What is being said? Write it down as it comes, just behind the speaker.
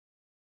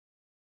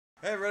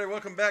Hey everybody,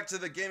 welcome back to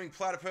the Gaming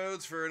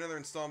PlatyPodes for another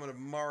installment of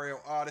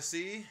Mario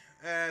Odyssey.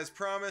 As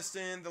promised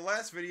in the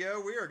last video,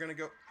 we are gonna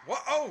go.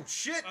 What? Oh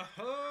shit!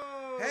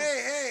 Oh,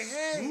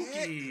 Hey!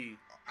 spooky.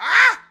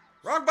 Ah!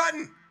 Wrong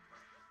button.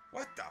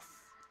 What the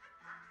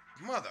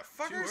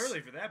motherfuckers? Too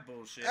early for that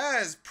bullshit.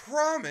 As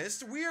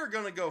promised, we are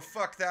gonna go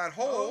fuck that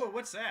hole. Oh,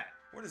 what's that?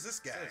 What is this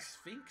guy? Is that a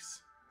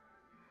Sphinx?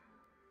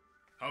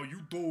 How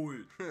you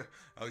doing?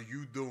 How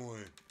you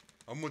doing?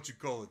 I'm what you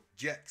call a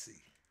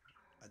Jaxie.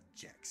 A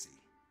Jaxie.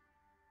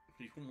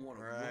 You want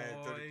to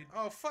Right. ride?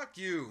 Oh, fuck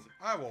you.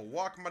 I will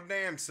walk my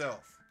damn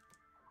self.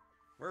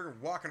 We're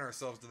walking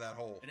ourselves to that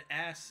hole. An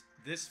ass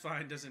this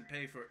fine doesn't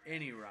pay for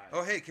any ride.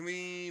 Oh, hey, can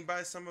we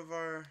buy some of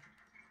our...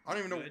 I don't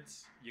even know...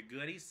 Goods? Your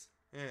goodies?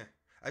 Yeah.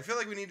 I feel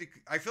like we need to...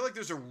 I feel like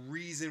there's a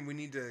reason we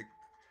need to...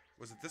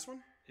 Was it this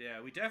one? Yeah,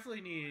 we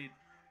definitely need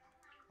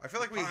I feel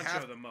like we poncho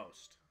have... the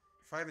most.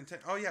 5 and 10.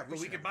 Oh, yeah. But we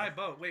should could have buy that.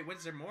 both. Wait, what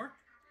is there more?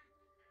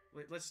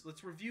 Wait, let's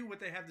review what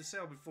they have to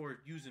sell before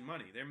using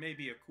money. There may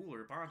be a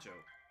cooler poncho.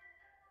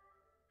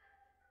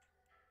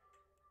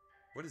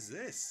 What is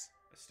this?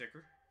 A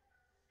sticker?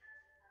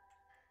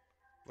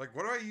 Like,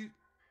 what do I use?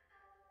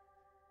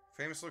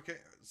 Famous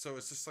location. So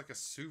it's just like a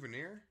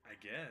souvenir? I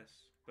guess.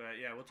 But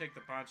yeah, we'll take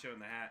the poncho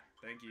and the hat.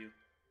 Thank you.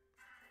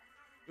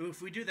 Ooh,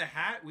 if we do the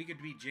hat, we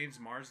could be James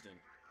Marsden.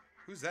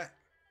 Who's that?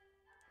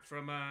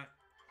 From,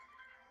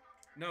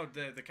 no,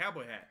 the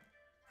cowboy hat.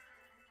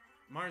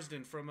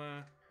 Marsden from,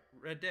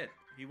 Red Dead.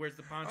 He wears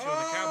the poncho and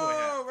the cowboy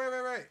hat. Oh,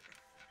 right.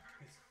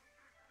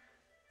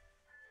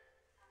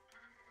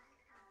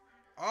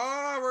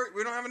 Oh,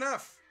 we don't have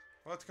enough.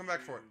 We'll have to come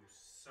back for it. You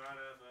son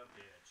of a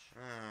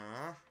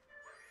bitch.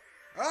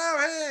 Oh,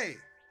 hey!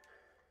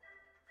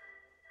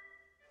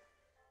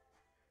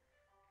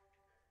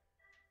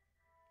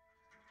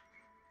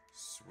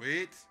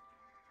 Sweet.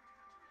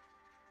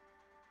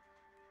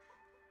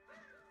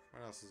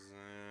 What else is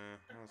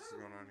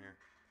going on here?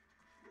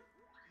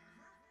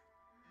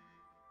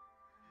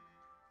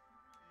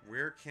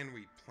 Where can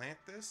we plant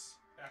this?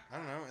 I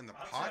don't know, in the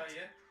pot? Tell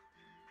you.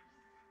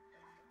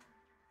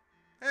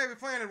 Hey, we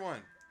planted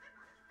one.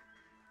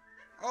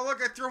 Oh,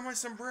 look, I throw my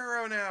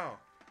sombrero now.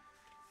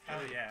 Hell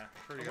yeah.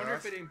 Pretty I wonder if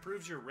awesome. it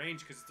improves your range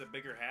because it's a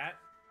bigger hat.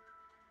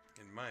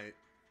 It might.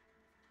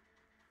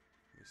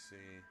 Let me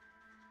see.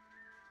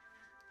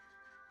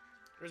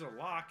 There's a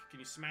lock. Can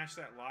you smash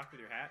that lock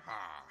with your hat?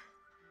 Ah.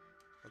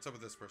 What's up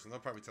with this person? They'll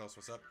probably tell us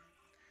what's up.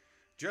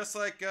 Just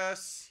like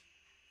us.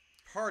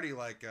 Party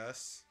like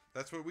us.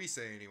 That's what we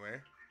say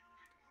anyway.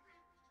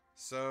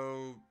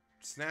 So,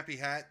 snappy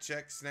hat,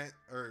 check,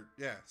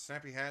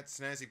 snappy hat,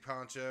 snazzy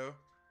poncho,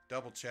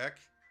 double check.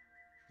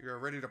 You're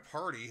ready to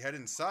party, head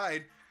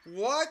inside.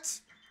 What?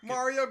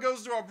 Mario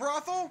goes to a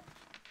brothel?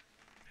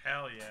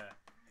 Hell yeah.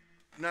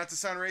 Not to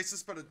sound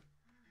racist, but a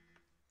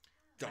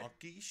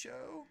donkey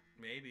show?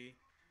 Maybe.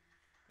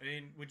 I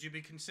mean, would you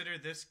be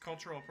considered this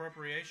cultural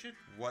appropriation?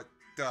 What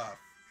the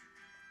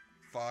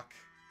fuck?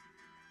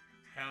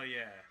 Hell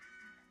yeah.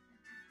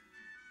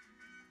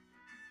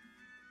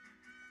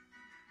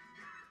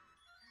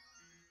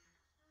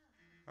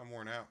 I'm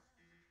worn out.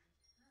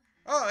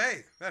 Oh,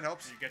 hey, that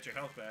helps. You get your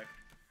health back.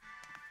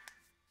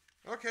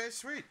 Okay,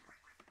 sweet.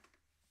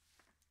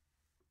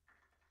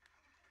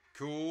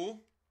 Cool.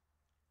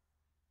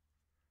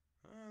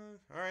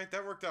 All right,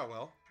 that worked out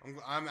well.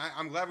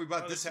 I'm glad we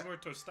bought this. There's more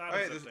tostadas All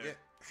right, up there.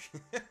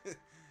 yeah.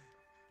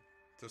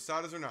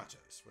 Tostadas or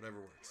nachos, whatever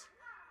works.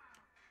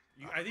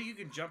 I think you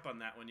can jump on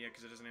that one, yeah,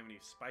 because it doesn't have any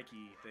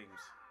spiky things.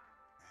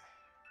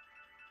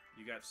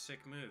 You got sick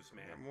moves,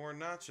 man. Got more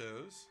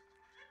nachos.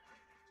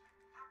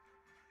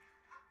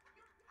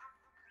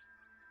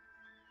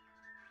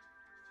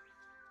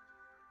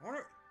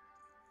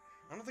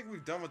 I don't think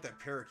we've done what that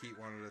parakeet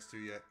wanted us to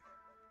yet.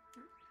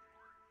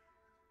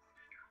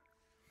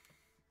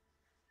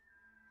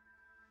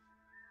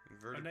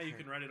 And now you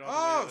can run it all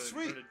Oh, the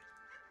way to sweet.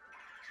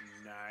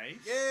 Nice.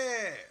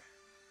 Yeah.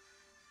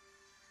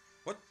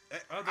 What?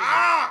 Oh,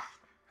 Ah!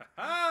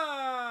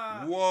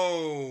 Ha!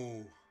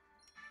 Whoa.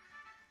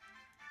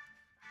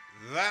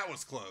 That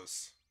was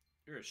close.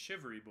 You're a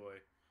shivery boy.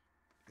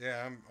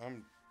 Yeah,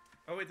 I'm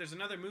Oh wait, there's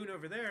another moon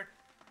over there.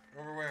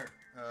 over where?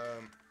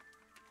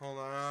 Hold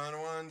on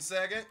 1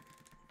 second.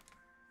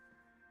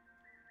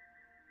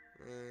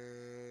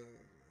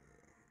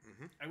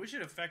 I wish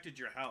it affected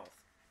your health.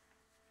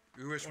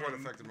 You wish what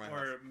affected my health?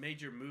 Or made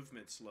your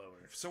movement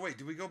slower. So wait,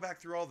 do we go back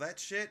through all that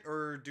shit,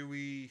 or do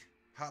we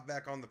hop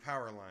back on the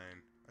power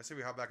line? I say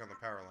we hop back on the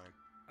power line.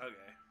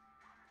 Okay.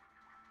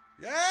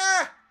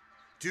 Yeah!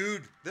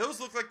 Dude, those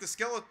look like the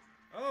skeleton.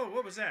 Oh,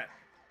 what was that?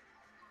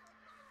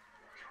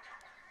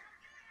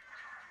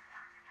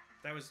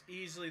 That was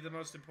easily the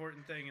most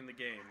important thing in the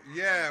game.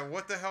 Yeah,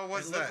 what the hell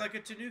was it that? looked like a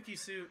Tanuki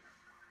suit.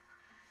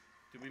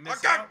 Did we miss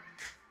God! out?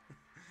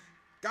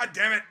 God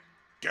damn it!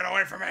 Get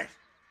away from me!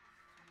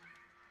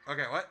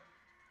 Okay, what?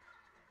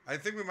 I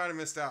think we might have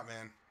missed out,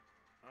 man.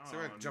 So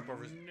we're gonna jump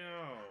over.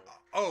 No.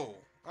 Oh,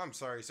 I'm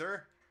sorry,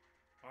 sir.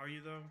 Are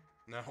you though?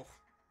 No,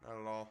 not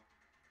at all.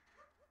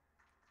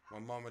 My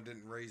mama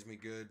didn't raise me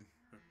good.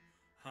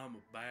 I'm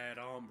a bad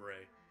hombre.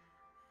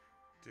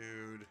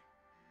 Dude.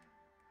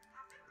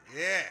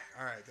 Yeah.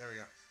 All right, there we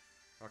go.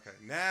 Okay,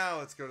 now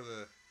let's go to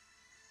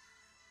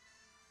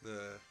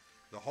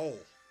the hole.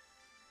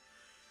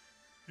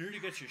 You already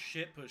got your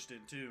shit pushed in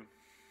too.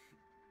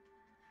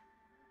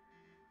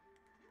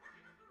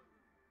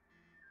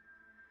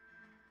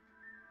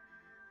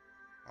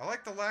 I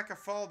like the lack of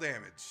fall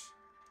damage.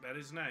 That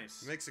is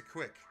nice. It makes it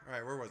quick. All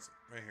right, where was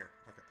it? Right here.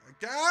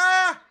 Okay.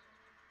 Ah!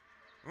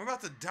 I'm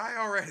about to die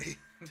already.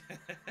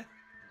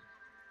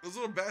 Those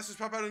little bastards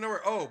pop out of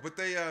nowhere. Oh, but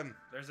they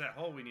There's that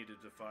hole we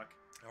needed to fuck.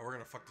 Oh, we're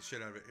gonna fuck the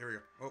shit out of it. Here we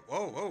go.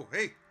 Oh, whoa, whoa,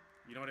 hey.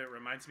 You know what it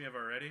reminds me of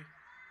already?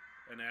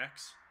 An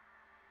ex.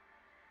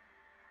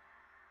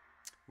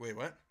 Wait,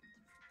 what?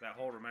 That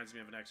hole reminds me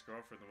of an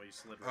ex-girlfriend, the way you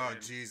slid right in. Oh,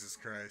 Jesus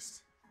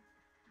Christ.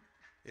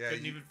 Yeah,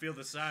 Couldn't even feel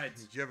the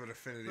sides. You have an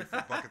affinity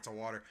for buckets of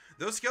water.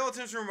 Those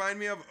skeletons remind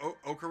me of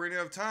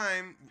Ocarina of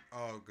Time.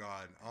 Oh,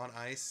 God. On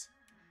ice.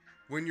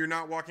 When you're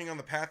not walking on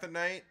the path at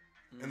night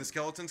and the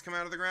skeletons come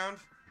out of the ground.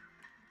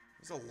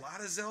 There's a lot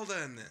of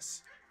Zelda in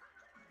this.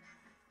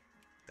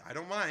 I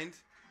don't mind.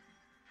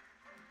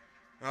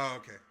 Oh,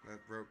 okay. That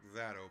broke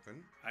that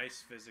open.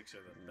 Ice physics are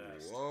the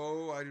best.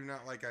 Whoa, I do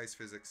not like ice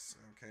physics.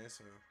 Okay,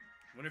 so...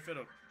 Wonder if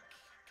it'll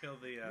kill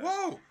the...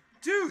 Whoa!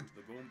 Dude!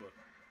 The Goomba.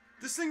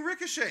 This thing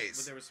ricochets!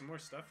 But there was some more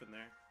stuff in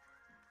there.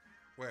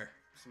 Where?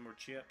 Some more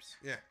chips.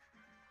 Yeah.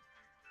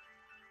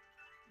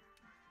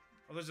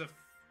 Well, there's a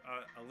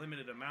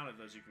limited amount of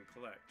those you can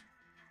collect.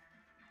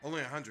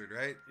 Only 100,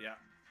 right? Yeah.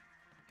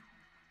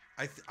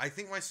 I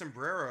think my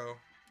sombrero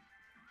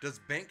does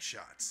bank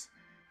shots.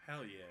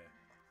 Hell yeah.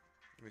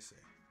 Let me see.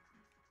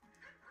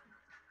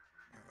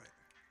 Oh,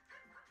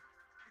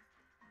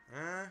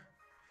 wait.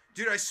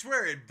 Dude, I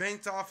swear it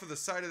banked off of the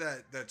side of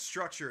that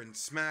structure and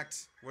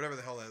smacked whatever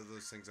the hell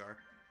those things are.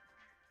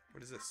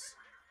 What is this?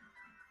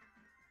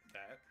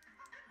 That.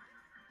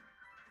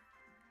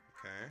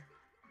 Okay.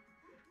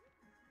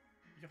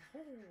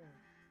 Yo-ho.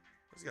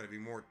 There's got to be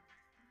more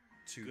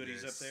to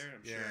goodies this. up there,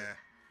 I'm yeah. sure.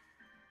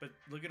 But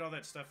look at all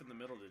that stuff in the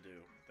middle to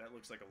do. That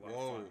looks like a lot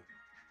Whoa. of fun.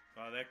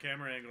 Oh, that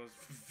camera angle is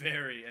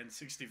very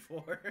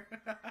N64.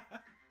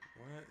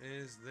 What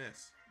is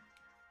this?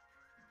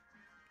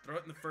 Throw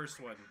it in the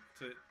first one,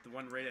 to the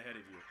one right ahead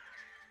of you.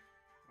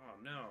 Oh,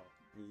 no.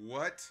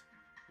 What?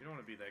 You don't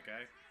want to be that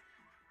guy.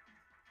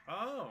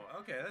 Oh,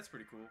 okay, that's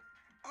pretty cool.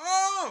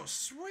 Oh,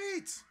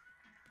 sweet!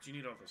 But you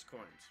need all those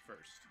coins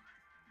first.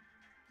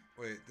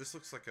 Wait, this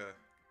looks like a...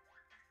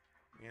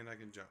 And I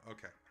can jump.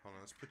 Okay, hold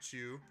on. Let's put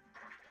you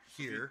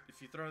here.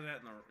 If you throw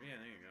that in the... Yeah,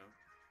 there you go.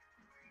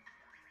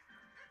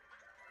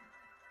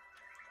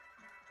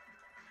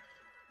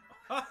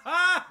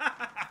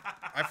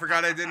 I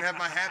forgot I didn't have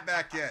my hat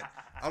back yet.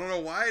 I don't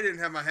know why I didn't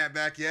have my hat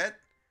back yet.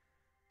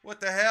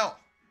 What the hell?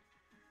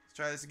 Let's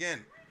try this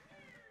again.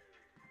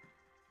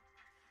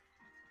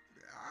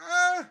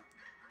 I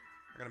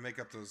gotta make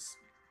up those.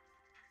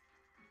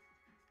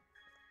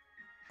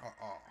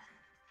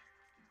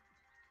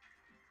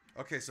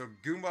 Okay, so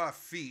Goomba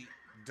feet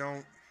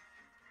don't.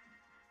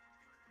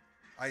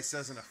 Ice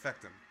doesn't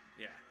affect them.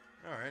 Yeah.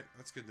 Alright,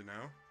 that's good to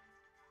know.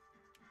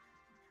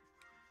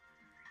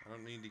 I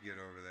don't need to get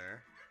over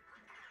there.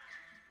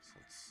 So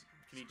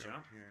Can he go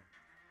jump? Here.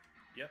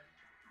 Yep.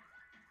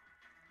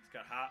 He's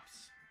got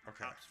hops.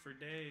 Okay. Hops for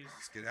days.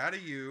 Let's get out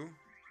of you.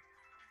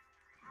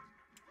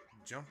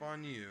 Jump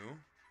on you.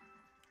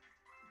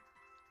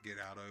 Get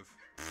out of.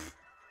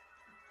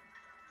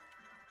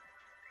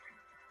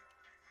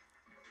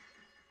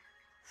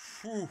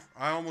 Whew,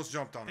 I almost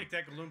jumped on him. Pick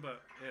that Galumba.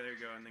 Yeah, there you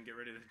go. And then get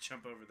ready to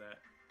jump over that.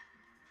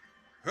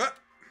 Huh.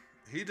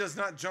 He does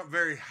not jump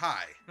very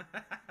high.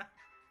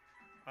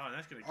 Oh, and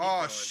that's going to keep Oh,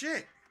 going.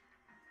 shit.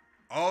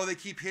 Oh, they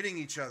keep hitting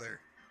each other.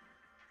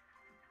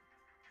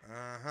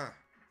 Uh-huh.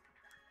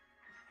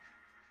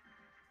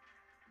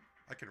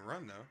 I can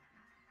run, though.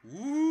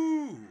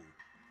 Woo!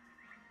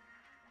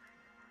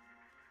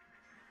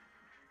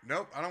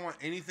 Nope, I don't want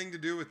anything to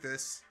do with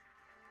this.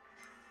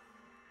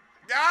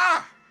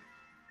 Ah!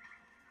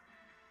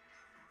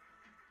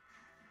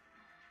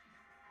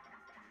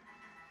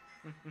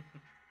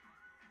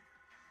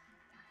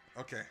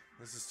 Okay,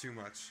 this is too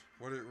much.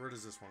 Where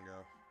does this one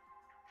go?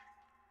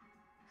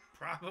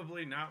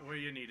 Probably not where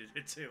you needed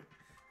it to.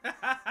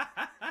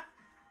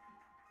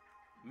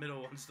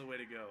 Middle one's the way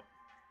to go.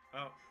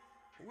 Oh.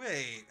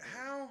 Wait,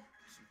 how?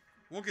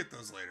 We'll get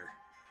those later.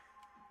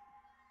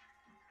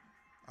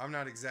 I'm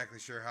not exactly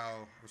sure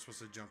how I'm supposed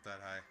to jump that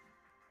high.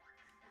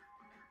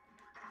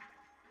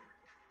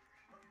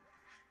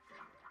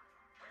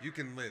 You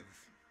can live.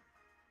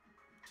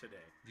 Today.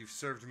 You've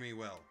served me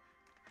well.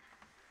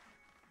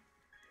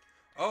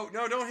 Oh,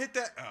 no, don't hit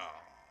that. Oh.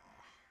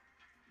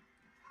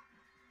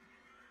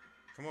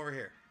 Come over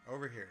here.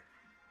 Over here.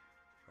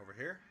 Over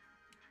here?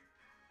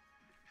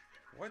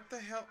 What the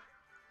hell?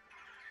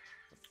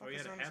 The fuck Oh, he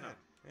is had a on his hat on. head?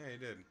 Yeah, he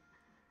did.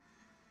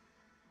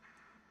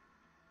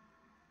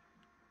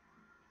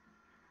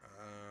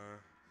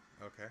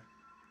 Okay.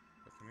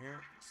 Go from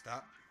here.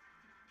 Stop.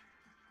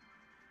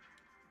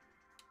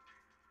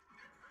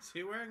 Is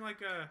he wearing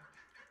like a...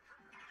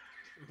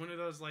 One of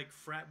those like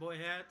frat boy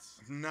hats.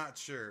 Not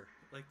sure.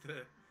 Like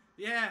the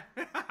yeah.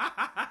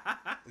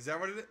 Is that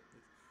what it is?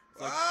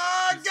 Like,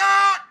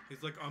 God!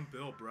 He's like, I'm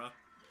Bill, bruh.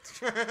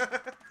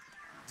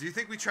 Do you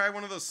think we try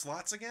one of those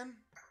slots again?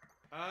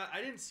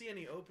 I didn't see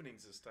any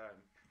openings this time.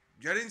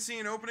 I didn't see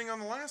an opening on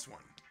the last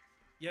one.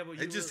 Yeah, but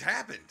it just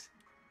happened.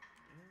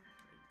 Yeah,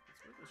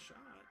 it's worth a shot.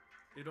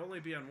 It'd only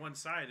be on one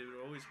side. It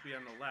would always be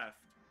on the left.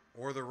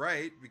 Or the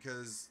right,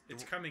 because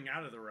it's coming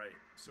out of the right.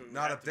 So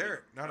not up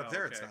there. Not up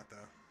there. Okay. It's not though.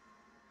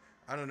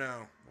 I don't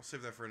know. We'll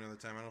save that for another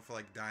time. I don't feel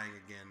like dying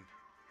again.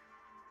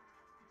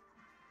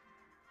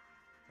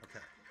 Okay.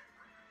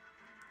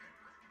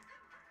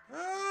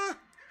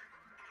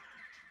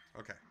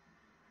 Okay.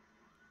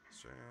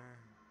 So,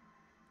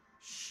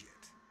 shit.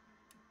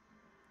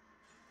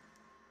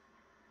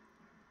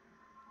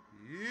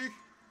 Yeek.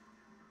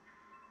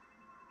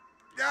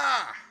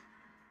 Yeah.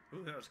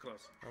 Ooh, that was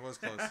close. That was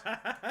close.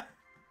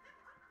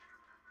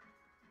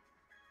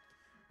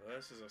 Well,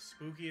 this is a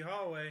spooky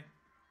hallway.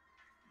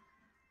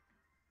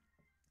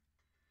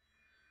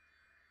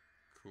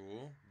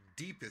 Cool.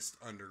 Deepest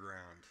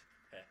underground.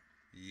 Heh.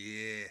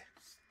 Yeah.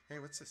 Hey,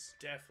 what's this?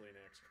 Definitely an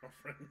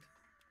ex-girlfriend.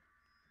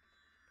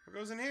 What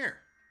goes in here?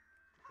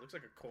 Looks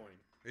like a coin.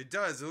 It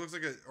does. It looks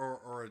like a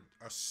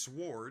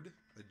sword.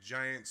 A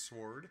giant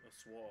sword. A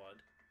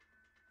sword.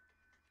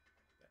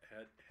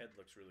 That head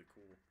looks really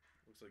cool.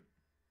 Looks like...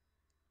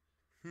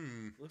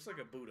 Looks like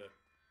a Buddha.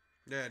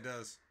 Yeah, it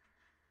does.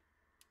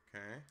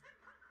 Okay.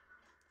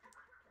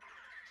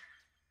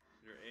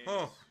 Your aim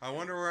Oh, I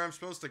wonder where I'm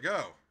supposed to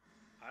go.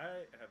 I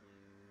have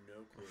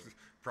no clue.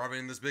 Probably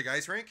in this big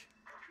ice rink?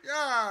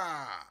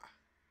 Yeah!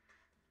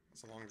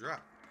 That's a long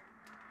drop.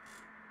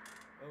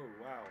 Oh,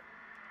 wow.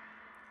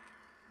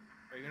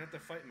 Are you going to have to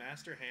fight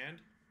Master Hand?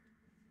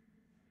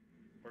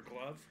 Or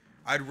Glove?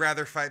 I'd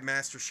rather fight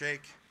Master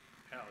Shake.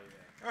 Hell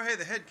yeah. Oh, hey,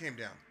 the head came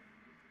down.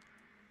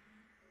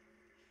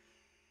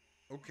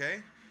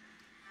 Okay.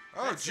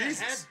 Oh, That's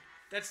Jesus.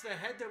 That's the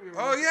head that we were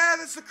Oh, yeah,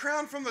 that's the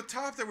crown from the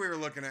top that we were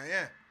looking at,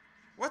 yeah.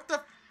 What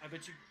the... I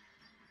bet you...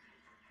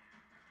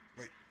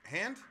 Wait,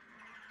 hand?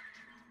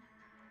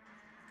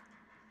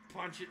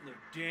 Punch it in the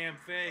damn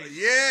face.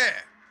 Yeah!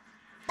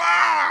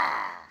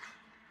 Bah!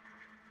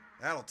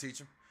 That'll teach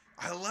him.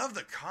 I love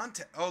the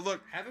content. Oh,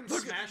 look. Have him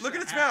look, smash look the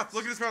at its hats. mouth.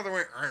 Look at its mouth. It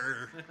went...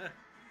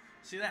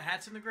 See that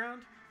hat's in the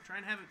ground? Try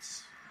and have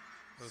it...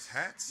 Those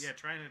hats? Yeah,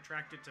 try and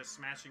attract it to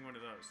smashing one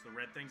of those. The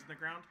red things in the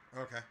ground.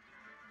 Okay.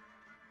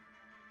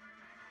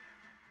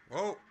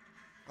 Whoa.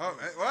 Oh,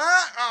 hey,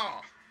 what?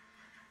 Oh.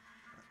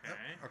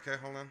 Okay. Okay,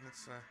 hold on.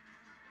 Let's,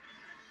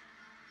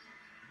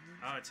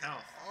 Oh, it's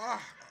health.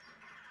 Oh.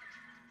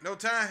 No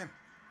time.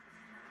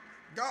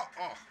 Go.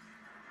 Oh.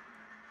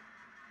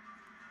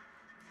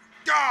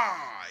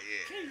 Ah,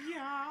 yeah.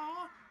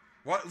 Yeah.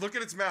 What? Look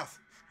at its mouth.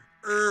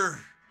 Oh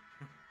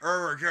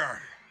my God.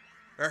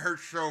 That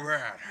hurts so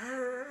bad.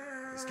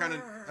 It's kind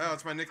of... Oh,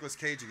 it's my Nicolas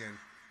Cage again.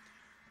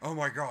 Oh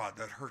my God,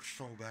 that hurts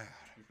so bad.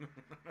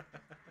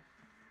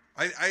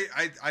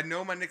 I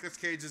know my Nicolas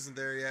Cage isn't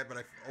there yet, but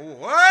I... Oh,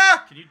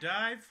 ah! Can you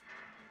dive?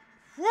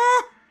 Woo!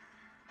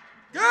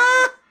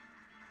 Ah!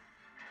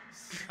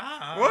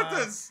 Stop. What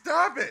the...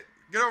 Stop it!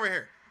 Get over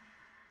here.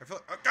 I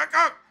feel...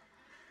 Go!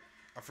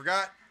 I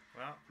forgot.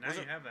 Well, now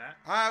you have that.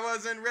 I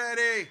wasn't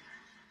ready.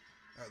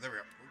 Oh, there we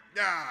go.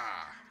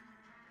 Ah!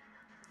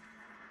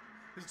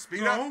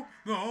 Speed up.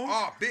 No.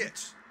 Oh,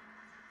 bitch.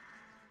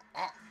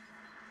 Oh.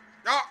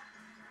 Oh.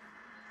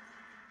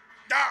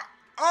 Ah.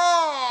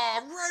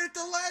 Oh, right at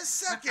the last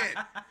second.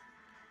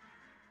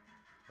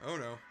 Oh,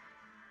 no.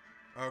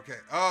 Okay.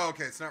 Oh,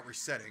 okay. It's not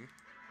resetting.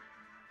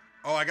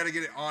 Oh, I got to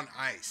get it on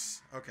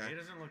ice. Okay. He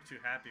doesn't look too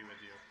happy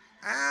with you.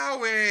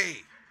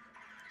 Owie.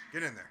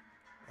 Get in there.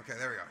 Okay,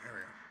 there we go. Here we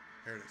go.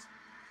 Here it is.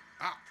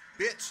 Ah,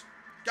 bitch.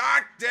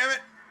 God damn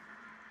it.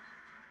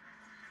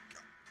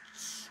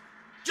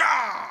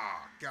 God.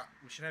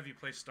 We should have you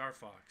play Star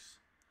Fox.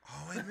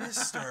 Oh, I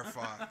missed Star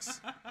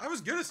Fox. I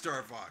was good at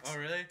Star Fox. Oh,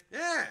 really?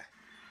 Yeah.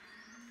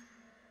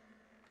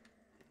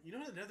 You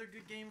know another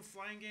good game,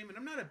 flying game, and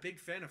I'm not a big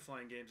fan of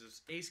flying games,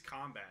 is Ace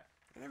Combat.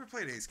 I never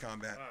played Ace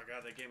Combat. Oh,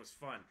 God, that game was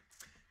fun.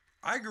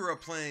 I grew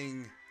up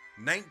playing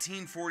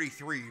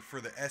 1943 for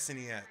the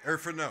SNES. Or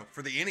for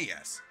the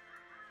NES.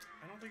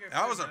 I don't think I've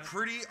That was a that.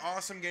 pretty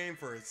awesome game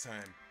for its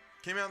time.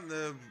 Came out in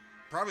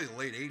probably the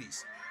late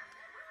 80s.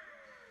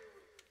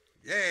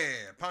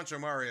 Yeah, Pancho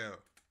Mario.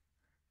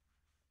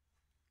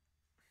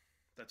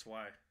 That's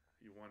why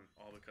you won,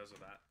 all because of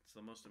that. It's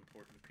the most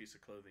important piece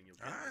of clothing you'll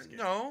get in this game.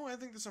 No, I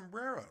think the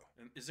sombrero.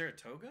 And is there a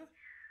toga?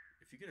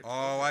 If you get a toga,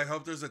 Oh, I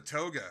hope there's a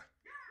toga.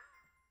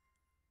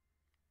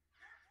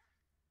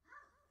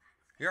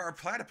 Yeah, or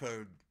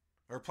platypode.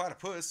 Or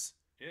platypus.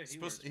 Yeah, He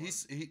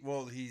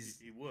would.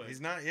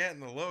 He's not yet in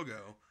the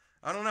logo.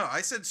 I don't know.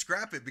 I said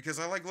scrap it because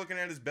I like looking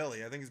at his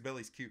belly. I think his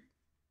belly's cute.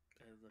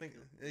 I think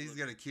he's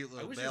got a cute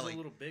little I wish belly. it was a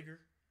little bigger.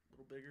 A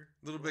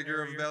little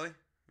bigger of a belly.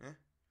 Yeah.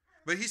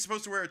 But he's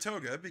supposed to wear a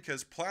toga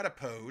because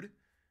platypodes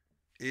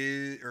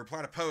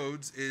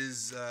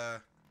is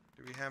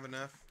do we have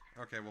enough?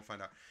 Okay, we'll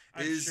find out.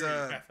 I'm Is sure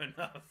you have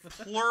enough.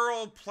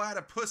 plural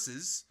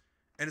platypuses,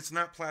 and it's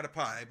not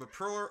platypi, but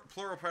plural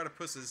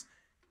platypuses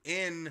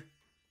in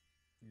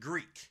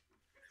Greek.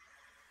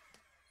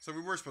 So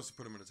we were supposed to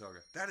put them in a toga.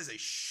 That is a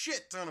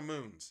shit ton of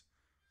moons.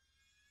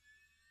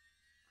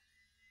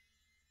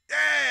 Yeah!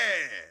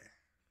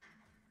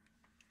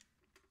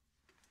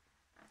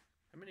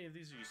 How many of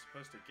these are you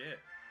supposed to get?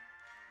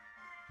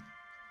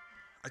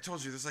 I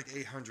told you, there's like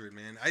 800,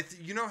 man.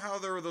 You know how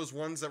there were those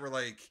ones that were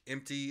like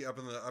empty up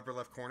in the upper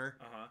left corner?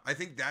 Uh-huh. I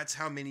think that's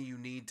how many you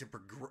need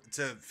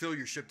to fill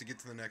your ship to get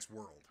to the next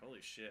world. Holy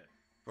shit.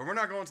 But we're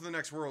not going to the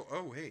next world.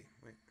 Oh, hey,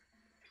 wait.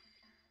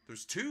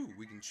 There's 2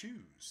 we can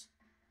choose.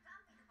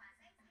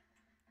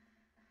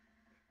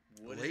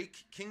 Wooded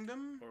Lake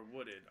Kingdom? or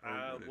wooded?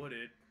 Wooded.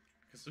 Wooded.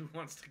 Because who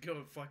wants to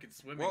go fucking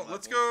swimming? Well,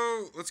 levels?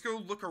 let's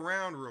go look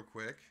around real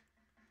quick.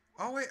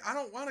 Oh wait, I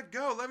don't want to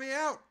go. Let me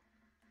out.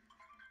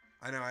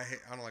 I know I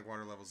don't like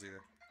water levels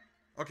either.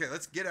 Okay,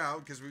 let's get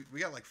out because we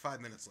got like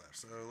 5 minutes left.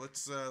 So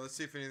let's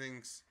see if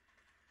anything's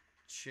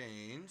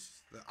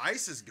changed. The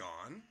ice is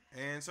gone,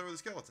 and so are the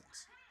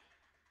skeletons.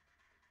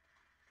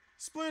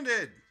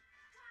 Splendid.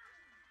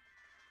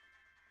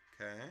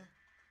 Okay.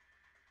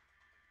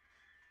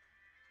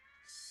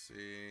 Let's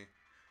see.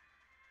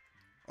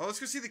 Oh, let's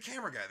go see the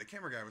camera guy. The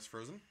camera guy was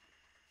frozen.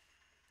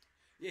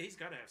 Yeah, he's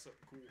got to have something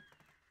cool.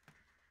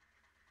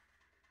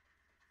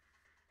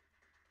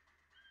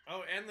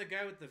 Oh, and the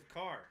guy with the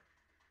car.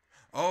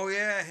 Oh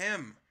yeah,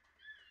 him.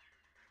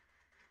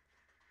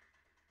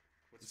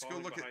 What's Let's go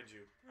falling look behind at.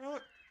 you? Oh,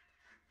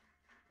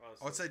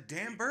 Oh, it's a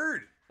damn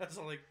bird. That's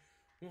all like,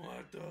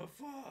 what the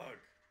fuck?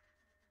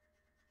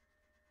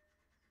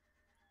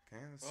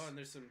 Okay. Oh, and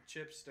there's some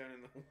chips down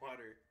in the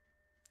water.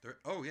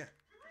 Oh yeah.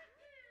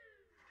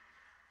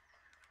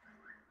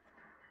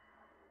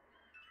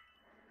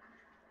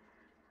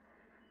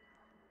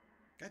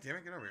 God damn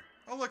it! Get over here.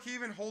 Oh look, he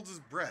even holds his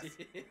breath.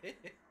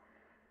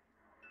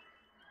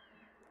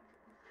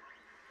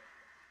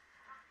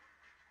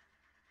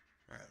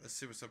 All right, let's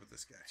see what's up with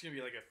this guy. It's gonna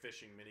be like a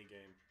fishing mini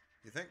game.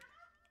 You think?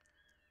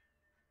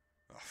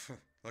 Oh,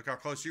 look how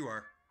close you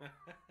are.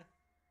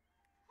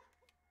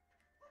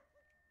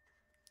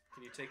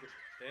 Can you take it?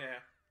 Yeah.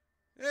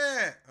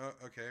 Yeah.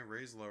 Oh, okay.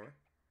 Raise lower.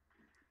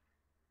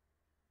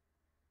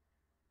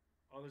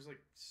 Oh, there's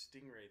like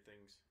stingray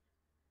things.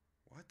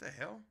 What the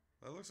hell?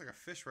 That looks like a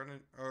fish running.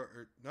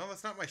 No,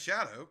 that's not my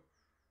shadow.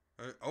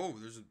 Oh,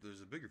 there's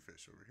a bigger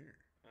fish over here.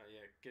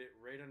 Yeah, get it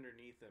right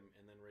underneath them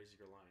and then raise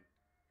your line.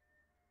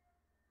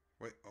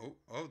 Wait.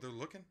 Oh, they're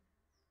looking.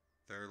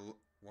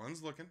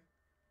 One's looking.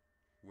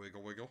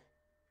 Wiggle, wiggle.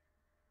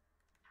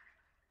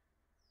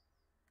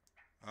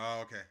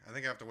 Oh, okay. I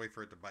think I have to wait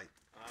for it to bite.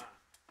 Ah.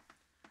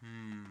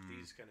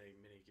 These kind of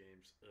mini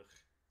games.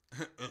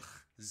 Ugh. Ugh.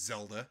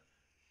 Zelda.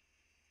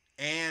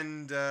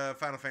 And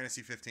Final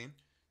Fantasy 15.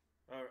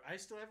 I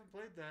still haven't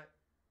played that.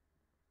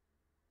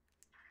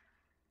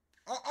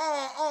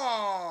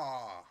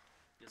 Oh!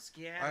 You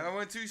scared? I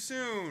went too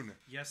soon.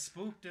 You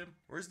spooked him.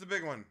 Where's the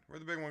big one?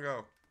 Where'd the big one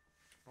go?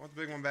 I want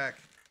the big one back.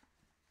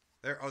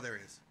 There. Oh, there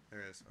he is.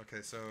 There he is.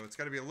 Okay, so it's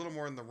got to be a little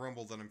more in the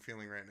rumble than I'm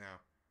feeling right now.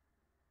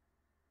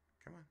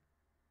 Come on.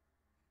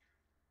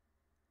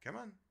 Come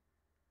on.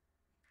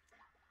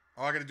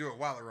 Oh, I got to do it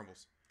while it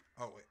rumbles.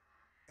 Oh, wait.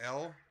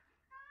 L.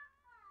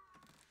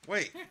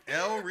 Wait.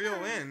 L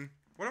reel in.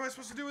 What am I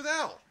supposed to do with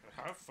L?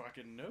 I have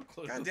fucking no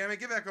clue. God damn it.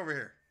 Get back over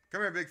here.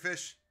 Come here, big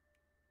fish.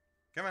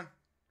 Come on.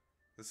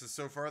 This is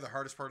so far the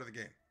hardest part of the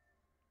game.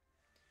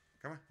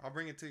 Come on. I'll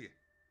bring it to you.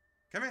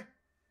 Come here.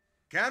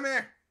 Come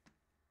here.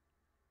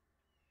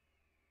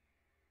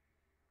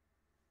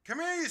 Come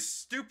here, you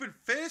stupid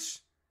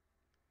fish.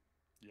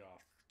 Yeah,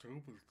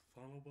 stupid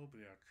son of a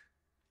bitch.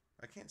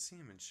 I can't see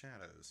him in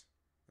shadows.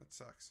 That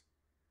sucks.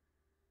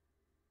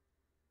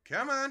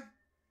 Come on.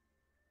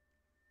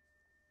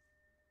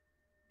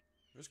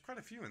 There's quite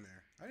a few in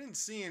there. I didn't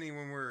see any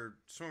when we were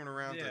swimming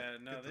around. Yeah,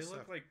 to no, get they the look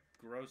stuff. like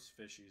gross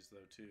fishies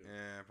though too.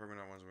 Yeah, probably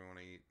not ones we want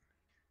to eat.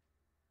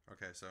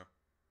 Okay, so.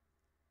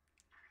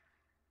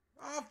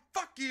 Oh,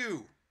 fuck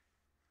you!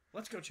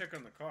 Let's go check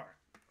on the car.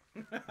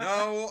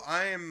 No,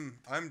 I'm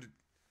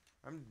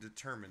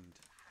determined.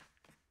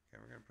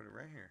 Okay, we're gonna put it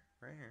right here,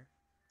 right here,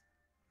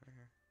 right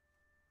here.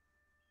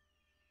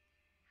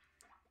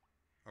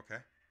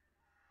 Okay.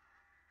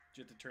 Did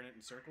you have to turn it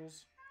in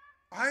circles?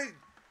 I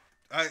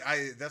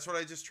that's what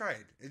I just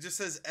tried. It just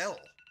says L.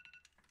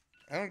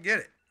 I don't get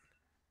it.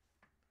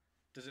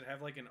 Does it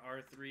have like an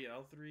R3,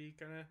 L3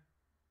 kind of?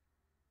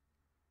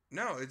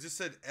 No, it just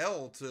said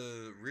L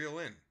to reel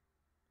in.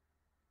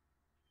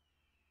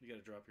 You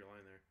gotta drop your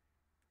line there.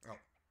 Oh.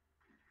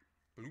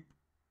 Boop.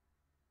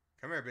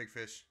 Come here, big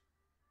fish.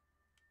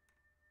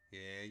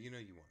 Yeah, you know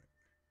you want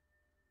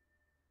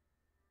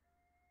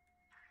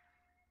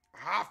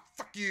it. Ah,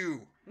 fuck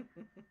you!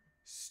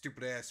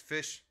 Stupid ass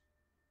fish.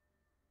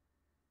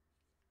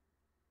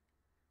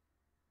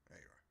 There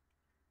you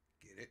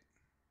are. Get it.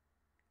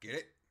 Get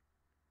it.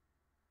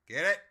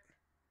 Get it.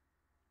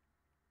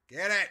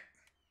 Get it.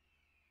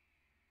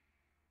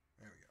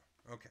 There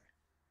we go. Okay.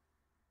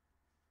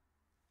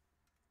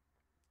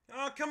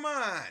 Oh, come on.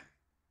 I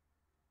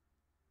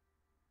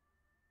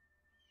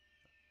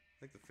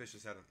think the fish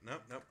has had a...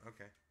 Nope, nope,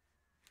 okay.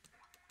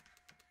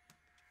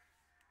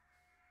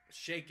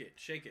 Shake it,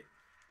 shake it.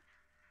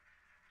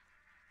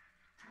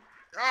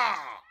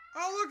 Ah!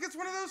 Oh, look, it's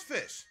one of those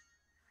fish.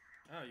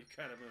 Oh, you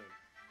gotta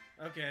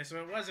move. Okay, so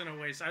it wasn't a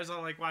waste. I was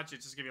all like, watch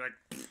it just give you like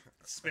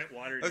spit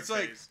water in It's your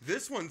like, face.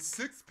 this one's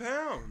 6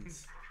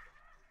 pounds.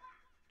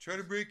 Try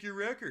to break your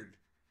record.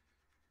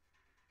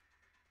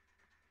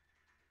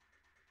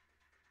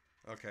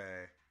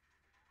 Okay.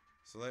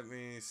 So let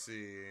me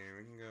see.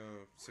 We can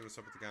go see what's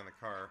up with the guy in the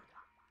car.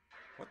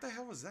 What the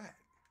hell was that?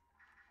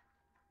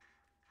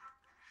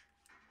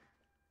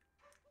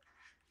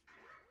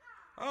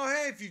 Oh,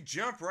 hey, if you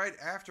jump right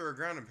after a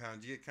ground and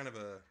pound, you get kind of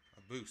a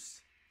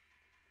boost.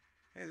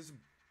 Hey, there's a...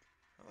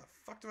 How the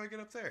fuck do I get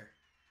up there?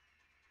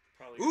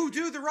 Probably Ooh,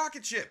 dude, the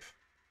rocket ship!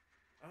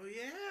 Oh,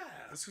 yeah.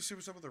 Let's go see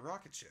what's up with the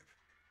rocket ship.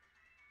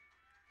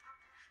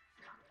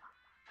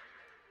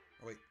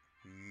 Oh, wait.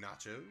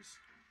 Nachos?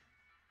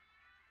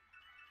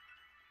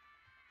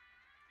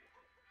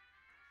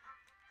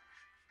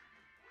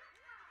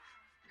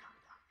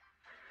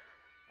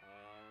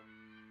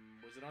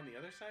 Was it on the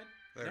other side?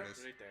 There nope, it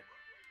is. Right there.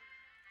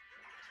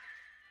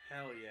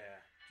 Hell yeah.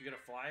 You gonna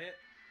fly it?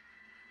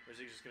 Or is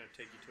it just gonna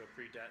take you to a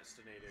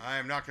predestinated? I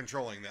am not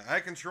controlling that. I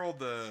controlled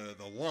the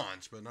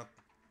launch, but not...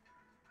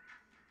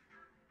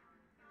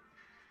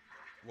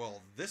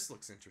 Well, this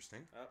looks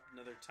interesting. Oh,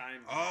 another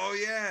time. Oh,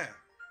 yeah!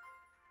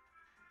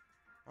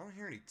 I don't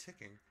hear any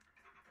ticking.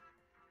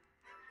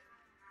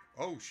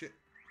 Oh, shit.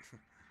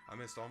 I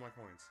missed all my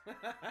coins.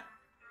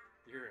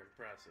 You're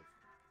impressive.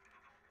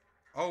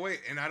 Oh,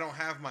 wait, and I don't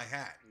have my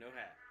hat. No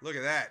hat. Look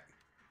at that.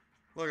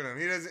 Look at him.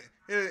 He doesn't...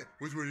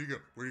 Which way did he go?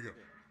 Where'd he go?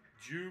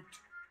 Juked.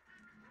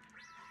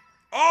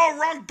 Oh,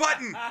 wrong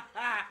button!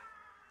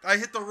 I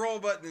hit the roll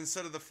button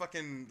instead of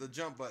the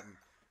jump button.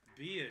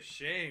 Be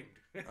ashamed.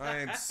 I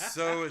am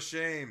so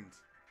ashamed.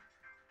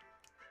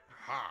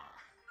 Ha.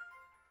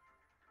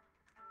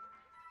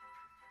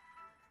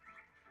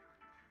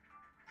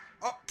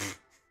 Oh.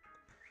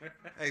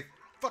 Hey,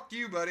 fuck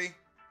you, buddy.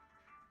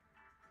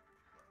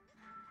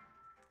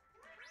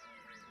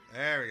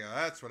 There we go.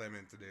 That's what I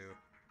meant to do.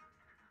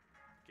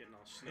 Getting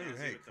all snazzy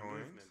hey, with the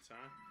coins. movements,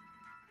 huh?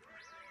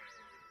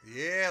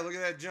 Yeah, look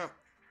at that jump.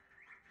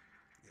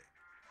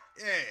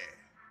 Yeah.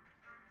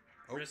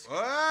 Oh, Risky.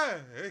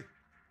 Hey.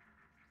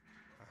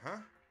 Uh-huh.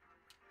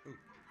 Ooh.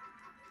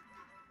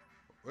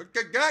 Look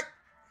at that.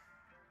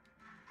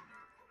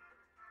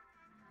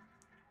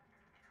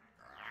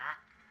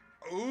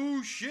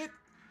 Oh, shit.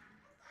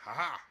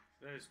 Ha-ha.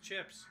 There's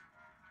chips.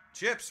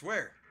 Chips,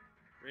 where?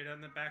 Right on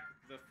the back,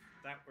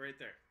 that right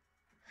there.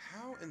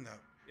 How in the...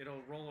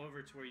 It'll roll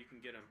over to where you can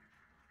get them.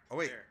 Oh,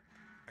 wait. There.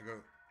 I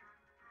go...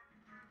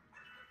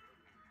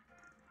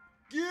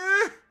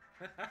 Yeah!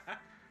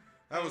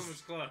 That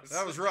was close.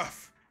 That was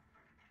rough.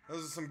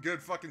 Those are some good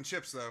fucking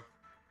chips, though.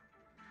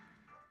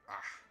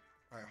 Ah.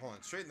 Alright, hold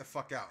on. Straighten the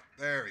fuck out.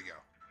 There we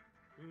go.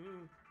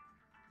 Ooh.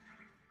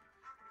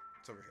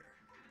 It's over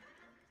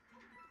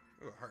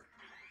here. Ooh, a heart.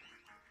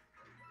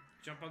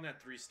 Jump on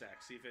that 3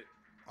 stack. See if it...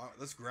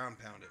 Let's ground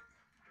pound it.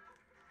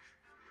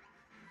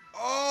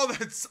 Oh,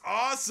 that's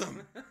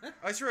awesome!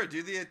 I swear,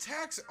 dude, the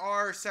attacks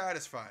are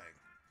satisfying.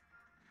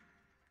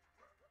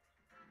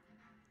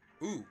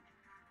 Ooh.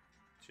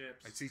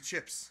 Chips. I see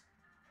chips.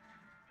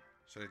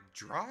 Should I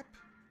drop?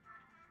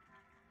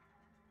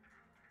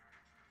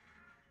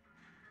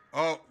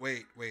 Oh,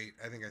 wait.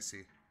 I think I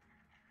see.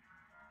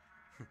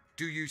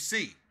 Do you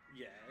see?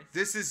 Yes.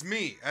 This is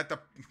me at the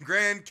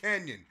Grand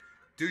Canyon.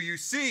 Do you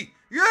see?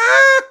 Yeah!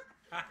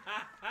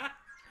 I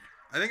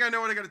think I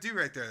know what I gotta do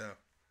right there, though.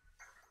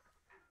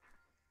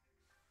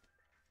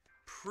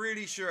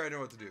 Pretty sure I know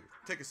what to do.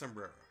 Take a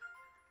sombrero.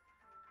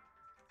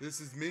 This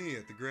is me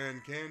at the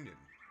Grand Canyon.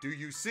 Do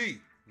you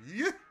see?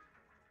 Yeah!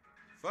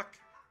 Fuck.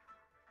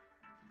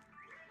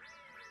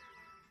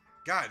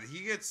 God,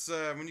 he gets,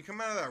 when you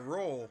come out of that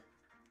roll,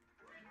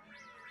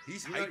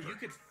 he's hyper. You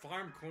could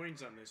farm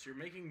coins on this. You're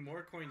making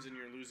more coins than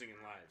you're losing in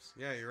lives.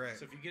 Yeah, you're right.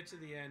 So if you get to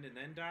the end and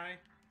then die...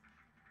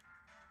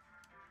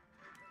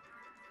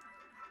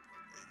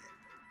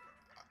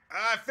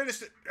 I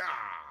finished it.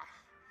 Ah.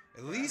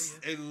 At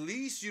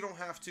least you don't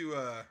have to,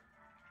 at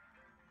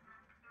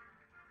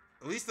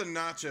least the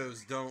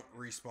nachos don't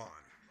respawn.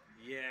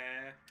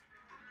 Yeah.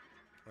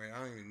 Wait, I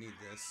don't even need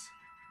this.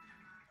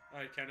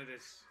 Alright, count it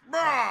as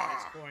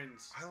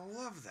coins. I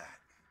love that.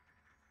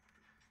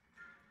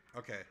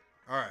 Okay.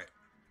 Alright.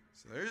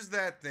 So there's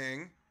that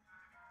thing.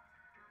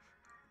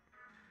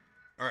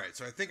 Alright,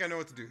 so I think I know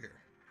what to do here.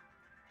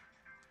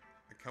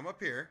 I come up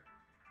here.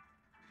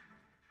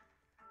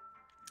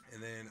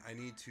 And then I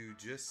need to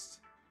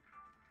just...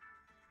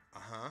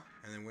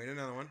 And then wait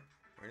another one.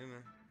 Wait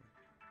another.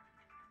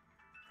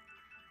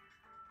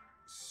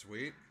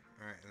 Sweet.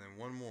 Alright, and then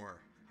one more.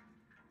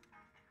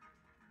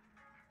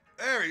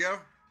 There we go.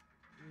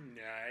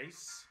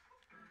 Nice.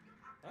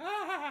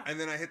 Ah! And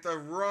then I hit the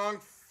wrong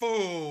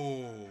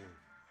fool.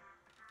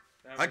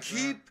 I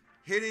keep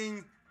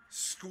hitting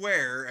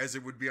square as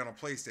it would be on a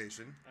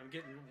PlayStation. I'm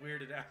getting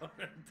weirded out.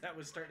 That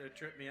was starting to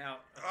trip me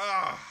out.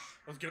 Ah,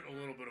 I was getting a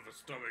little bit of a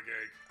stomach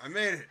ache. I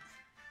made it.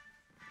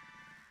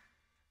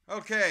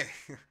 Okay,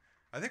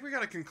 I think we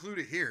got to conclude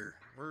it here.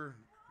 We're a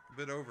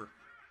bit over.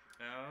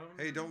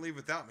 Hey, don't leave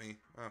without me.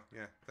 Oh,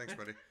 yeah. Thanks,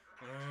 buddy.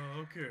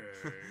 Okay.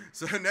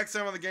 So next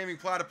time on the Gaming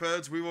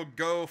PlatyPodes, we will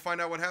go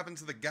find out what happened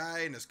to the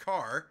guy in his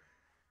car,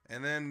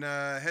 and then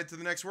head to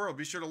the next world.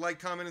 Be sure to like,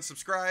 comment, and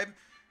subscribe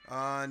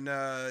on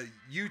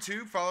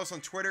YouTube. Follow us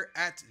on Twitter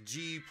at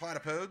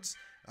GPlatyPodes.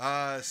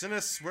 Send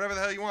us whatever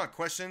the hell you want.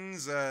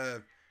 Questions,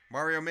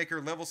 Mario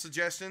Maker level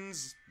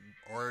suggestions,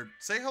 or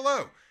say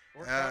hello.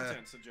 Or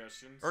content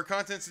suggestions. Or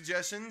content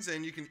suggestions,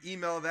 and you can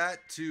email that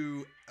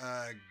to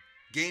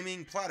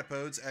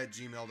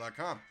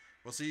gamingplatypodes@gmail.com.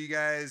 We'll see you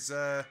guys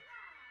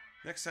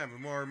next time with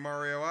more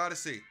Mario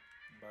Odyssey.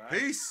 Bye.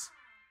 Peace.